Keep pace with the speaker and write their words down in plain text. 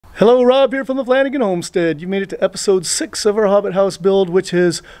Hello, Rob here from the Flanagan Homestead. You made it to episode 6 of our Hobbit house build, which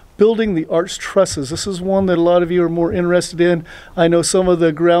is building the arched trusses. This is one that a lot of you are more interested in. I know some of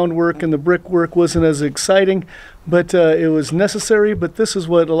the groundwork and the brickwork wasn't as exciting, but it was necessary. But this is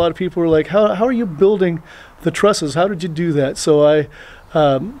what a lot of people were like, how are you building the trusses? How did you do that? So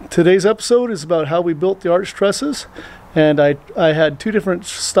today's episode is about how we built the arched trusses. And I had two different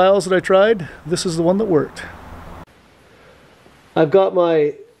styles that I tried. This is the one that worked. I've got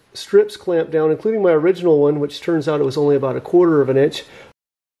my strips clamped down, including my original one, which turns out it was only about 1/4 of an inch.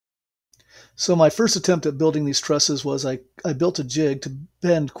 So my first attempt at building these trusses was I built a jig to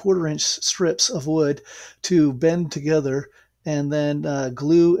bend 1/4 inch strips of wood to bend together and then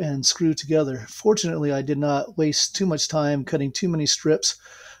glue and screw together. Fortunately, I did not waste too much time cutting too many strips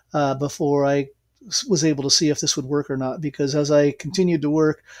before I was able to see if this would work or not, because as I continued to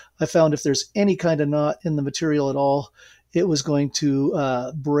work, I found if there's any kind of knot in the material at all, it was going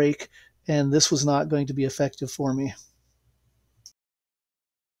to break, and this was not going to be effective for me.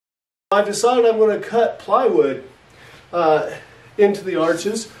 I've decided I'm going to cut plywood into the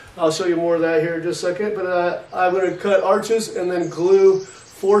arches. I'll show you more of that here in just a second, but I'm going to cut arches and then glue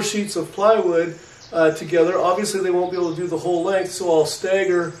 4 sheets of plywood together. Obviously they won't be able to do the whole length, so I'll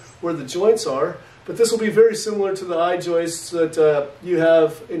stagger where the joints are. But this will be very similar to the I-joists that you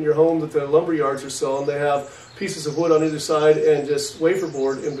have in your home that the lumber yards are selling. They have pieces of wood on either side and just wafer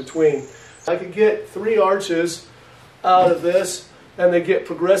board in between. I could get 3 arches out of this, and they get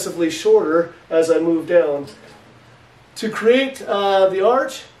progressively shorter as I move down. To create the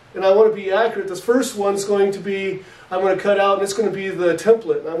arch, and I want to be accurate, this first one's going to be, I'm going to cut out, and it's going to be the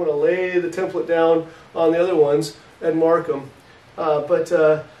template. And I'm going to lay the template down on the other ones and mark them.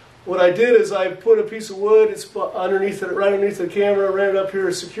 What I did is I put a piece of wood, it's underneath it, right underneath the camera, ran it up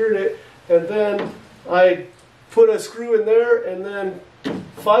here, secured it, and then I put a screw in there, and then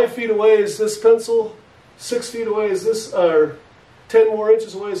 5 feet away is this pencil, 6 feet away is this, or 10 more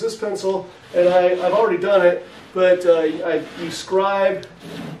inches away is this pencil, and I've already done it, but you scribe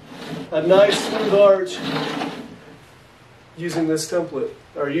a nice smooth arch using this template,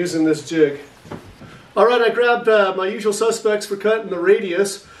 or using this jig. Alright, I grabbed my usual suspects for cutting the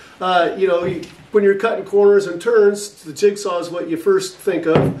radius. When you're cutting corners and turns, the jigsaw is what you first think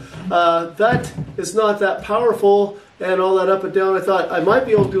of. That is not that powerful, and all that up and down. I thought I might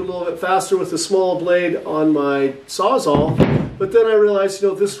be able to do a little bit faster with a small blade on my Sawzall, but then I realized,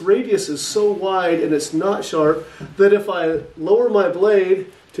 this radius is so wide and it's not sharp that if I lower my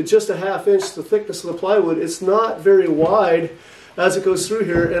blade to just a 1/2 inch the thickness of the plywood, it's not very wide as it goes through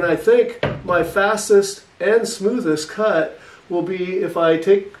here. And I think my fastest and smoothest cut will be if I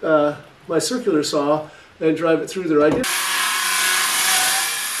take my circular saw and drive it through there. I did.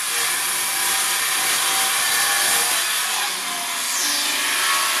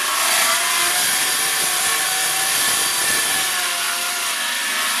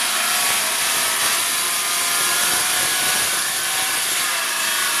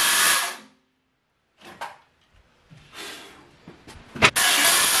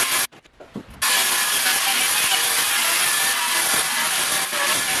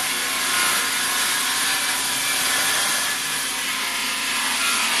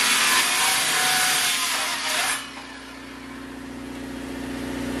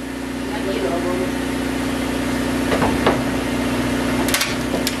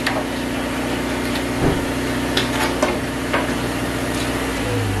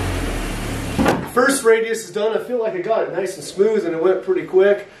 First radius is done. I feel like I got it nice and smooth and it went pretty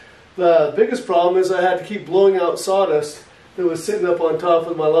quick. The biggest problem is I had to keep blowing out sawdust that was sitting up on top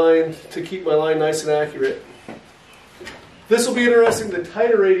of my line to keep my line nice and accurate. This will be interesting. The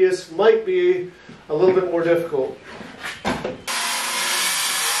tighter radius might be a little bit more difficult.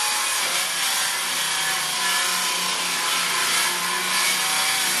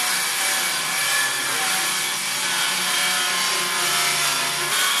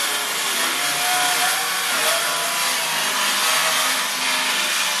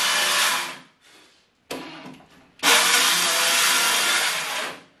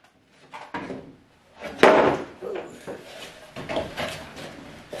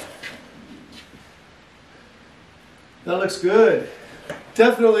 That looks good.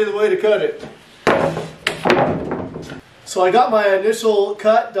 Definitely the way to cut it. So I got my initial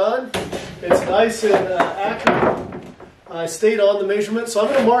cut done. It's nice and accurate. I stayed on the measurement. So I'm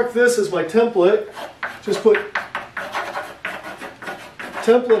going to mark this as my template. Just put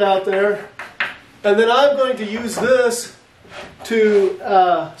template out there. And then I'm going to use this to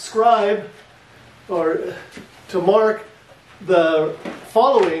scribe or to mark the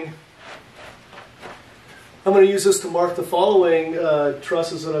following I'm going to use this to mark the following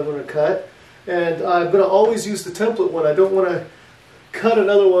trusses that I'm going to cut. And I'm going to always use the template one. I don't want to cut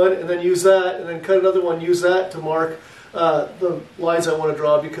another one and then use that, and then cut another one, use that to mark the lines I want to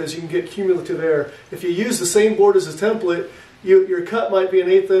draw, because you can get cumulative error. If you use the same board as a template, your cut might be an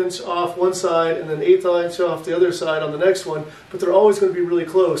 1/8 inch off one side and then 1/8 inch off the other side on the next one, but they're always going to be really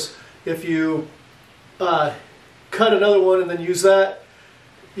close. If you cut another one and then use that,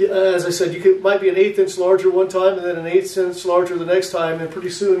 as I said, might be an 1/8 inch larger one time and then an 1/8 inch larger the next time, and pretty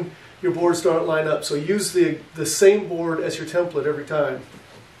soon your boards don't line up. So use the same board as your template every time.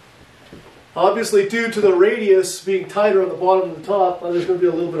 Obviously, due to the radius being tighter on the bottom than the top, there's going to be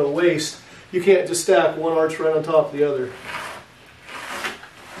a little bit of waste. You can't just stack one arch right on top of the other.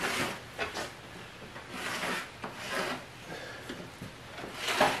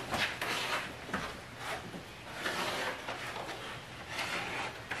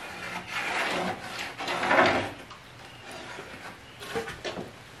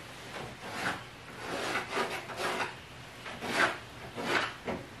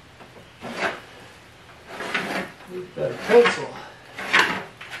 Got a pencil.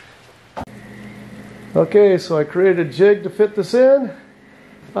 Okay, so I created a jig to fit this in.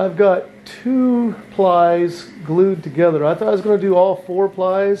 I've got 2 plies glued together. I thought I was going to do all 4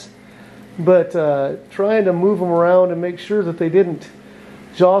 plies, but trying to move them around and make sure that they didn't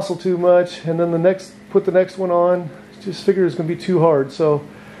jostle too much, and then put the next one on, just figured it's going to be too hard. So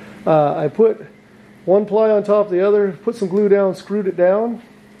I put 1 ply on top of the other, put some glue down, screwed it down.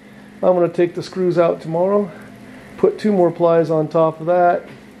 I'm going to take the screws out tomorrow, put 2 more plies on top of that,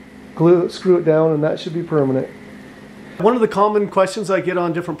 screw it down, and that should be permanent. One of the common questions I get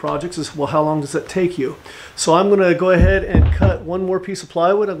on different projects is, well, how long does that take you? So I'm going to go ahead and cut 1 more piece of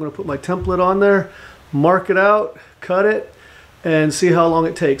plywood. I'm going to put my template on there, mark it out, cut it, and see how long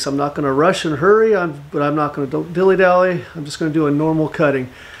it takes. I'm not going to rush and hurry, but I'm not going to dilly-dally. I'm just going to do a normal cutting.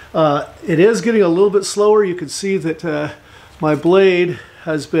 It is getting a little bit slower. You can see that my blade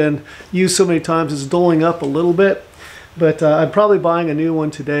has been used so many times, it's dulling up a little bit. But I'm probably buying a new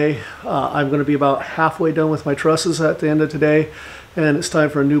one today. I'm going to be about halfway done with my trusses at the end of today, and it's time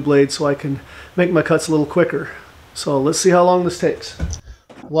for a new blade so I can make my cuts a little quicker. So let's see how long this takes.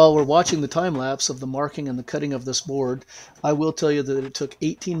 While we're watching the time lapse of the marking and the cutting of this board, I will tell you that it took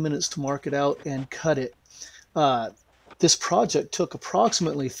 18 minutes to mark it out and cut it. This project took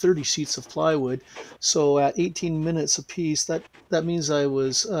approximately 30 sheets of plywood, so at 18 minutes a piece, that means I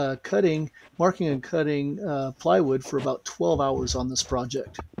was marking and cutting plywood for about 12 hours on this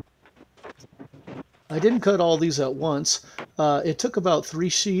project. I didn't cut all these at once. It took about 3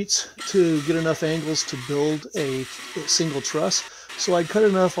 sheets to get enough angles to build a single truss, so I'd cut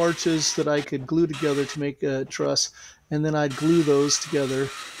enough arches that I could glue together to make a truss, and then I'd glue those together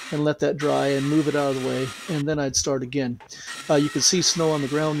and let that dry and move it out of the way, and then I'd start again. You can see snow on the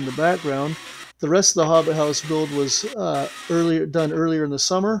ground in the background. The rest of the Hobbit house build was done earlier in the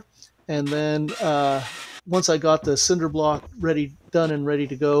summer, and then once I got the cinder block done and ready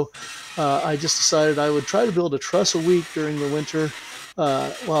to go, I just decided I would try to build a truss a week during the winter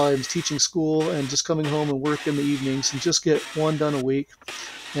while I was teaching school, and just coming home and work in the evenings, and just get 1 done a week.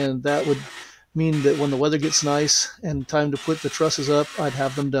 And that would mean that when the weather gets nice and time to put the trusses up, I'd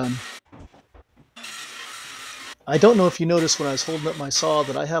have them done. I don't know if you noticed when I was holding up my saw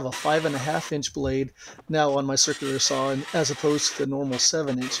that I have a 5.5 inch blade now on my circular saw, as opposed to the normal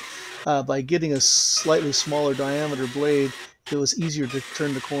 7 inch. By getting a slightly smaller diameter blade, it was easier to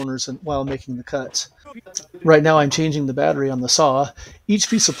turn the corners while making the cuts. Right now I'm changing the battery on the saw. Each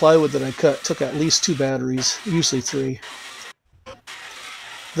piece of plywood that I cut took at least 2 batteries, usually 3.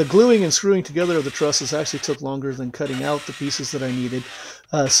 The gluing and screwing together of the trusses actually took longer than cutting out the pieces that I needed.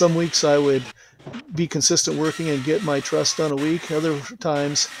 Some weeks I would be consistent working and get my truss done a week. Other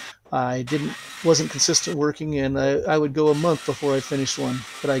times I wasn't consistent working, and I would go a month before I finished one.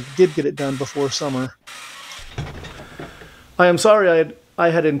 But I did get it done before summer. I am sorry, I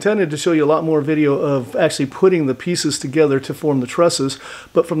had intended to show you a lot more video of actually putting the pieces together to form the trusses,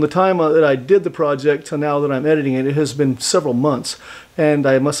 but from the time that I did the project to now that I'm editing it, it has been several months, and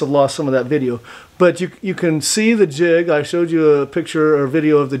I must have lost some of that video. But you can see the jig. I showed you a picture or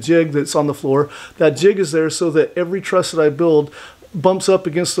video of the jig that's on the floor. That jig is there so that every truss that I build bumps up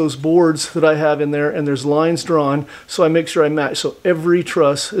against those boards that I have in there, and there's lines drawn, so I make sure I match. So every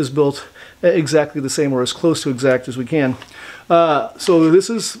truss is built exactly the same, or as close to exact as we can. So this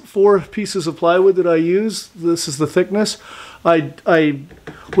is 4 pieces of plywood that I use. This is the thickness. What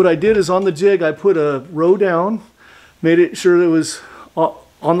I did is on the jig I put a row down, made it sure it was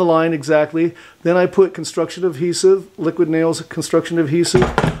on the line exactly. Then I put construction adhesive, liquid nails construction adhesive.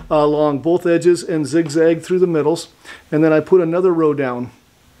 along both edges and zigzag through the middles. And then I put another row down.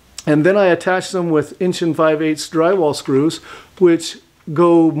 And then I attach them with 1 5/8" drywall screws, which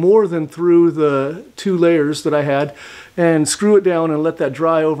go more than through the 2 layers that I had, and screw it down and let that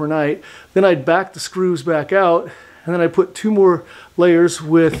dry overnight. Then I'd back the screws back out, and then I put 2 more layers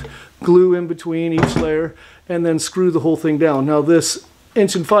with glue in between each layer, and then screw the whole thing down. Now this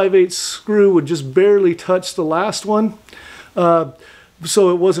 1 5/8" screw would just barely touch the last one, so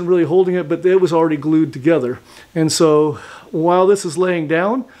it wasn't really holding it, but it was already glued together. And so while this is laying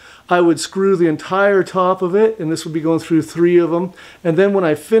down, I would screw the entire top of it, and this would be going through 3 of them. And then when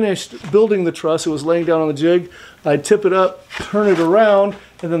I finished building the truss, it was laying down on the jig, I'd tip it up, turn it around,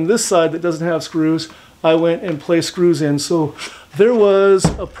 and then this side that doesn't have screws, I went and placed screws in. So there was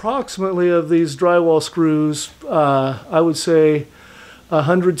approximately, of these drywall screws, I would say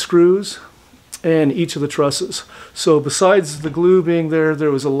 100 screws in each of the trusses. So besides the glue being there,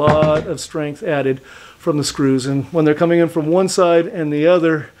 there was a lot of strength added from the screws. And when they're coming in from one side and the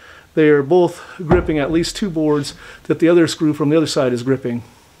other, they are both gripping at least 2 boards that the other screw from the other side is gripping.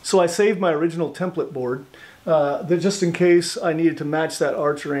 So I saved my original template board just in case I needed to match that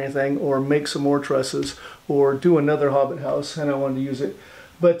arch or anything, or make some more trusses, or do another Hobbit house and I wanted to use it.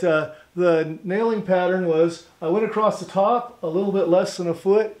 But the nailing pattern was, I went across the top a little bit less than a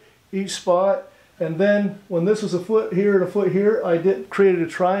foot each spot, and then when this was a foot here and a foot here, I created a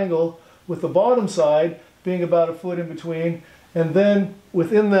triangle with the bottom side being about a foot in between. And then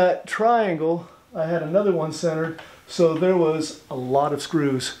within that triangle, I had another one centered, so there was a lot of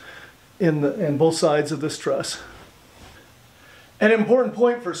screws in both sides of this truss. An important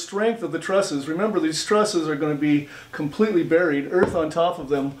point for strength of the trusses, remember these trusses are going to be completely buried, earth on top of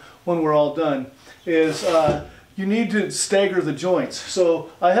them when we're all done, is you need to stagger the joints. So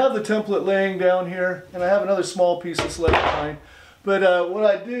I have the template laying down here, and I have another small piece that's left behind. But what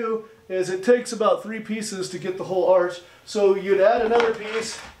I do is it takes about 3 pieces to get the whole arch. So you'd add another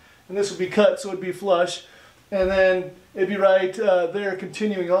piece, and this would be cut so it'd be flush, and then it'd be right there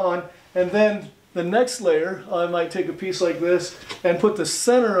continuing on. And then the next layer, I might take a piece like this and put the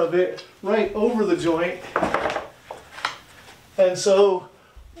center of it right over the joint. And so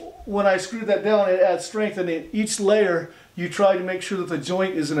when I screwed that down, it adds strength, and in each layer you try to make sure that the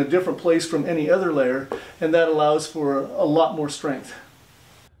joint is in a different place from any other layer, and that allows for a lot more strength.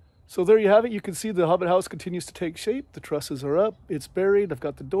 So there you have it. You can see the Hobbit house continues to take shape. The trusses are up, it's buried, I've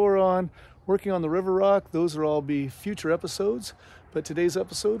got the door on, working on the river rock. Those will all be future episodes, but today's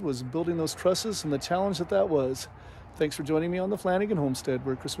episode was building those trusses and the challenge that was. Thanks for joining me on the Flanagan Homestead,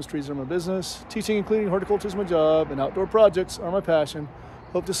 where Christmas trees are my business, teaching and cleaning horticulture is my job, and outdoor projects are my passion.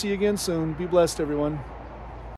 Hope to see you again soon. Be blessed, everyone.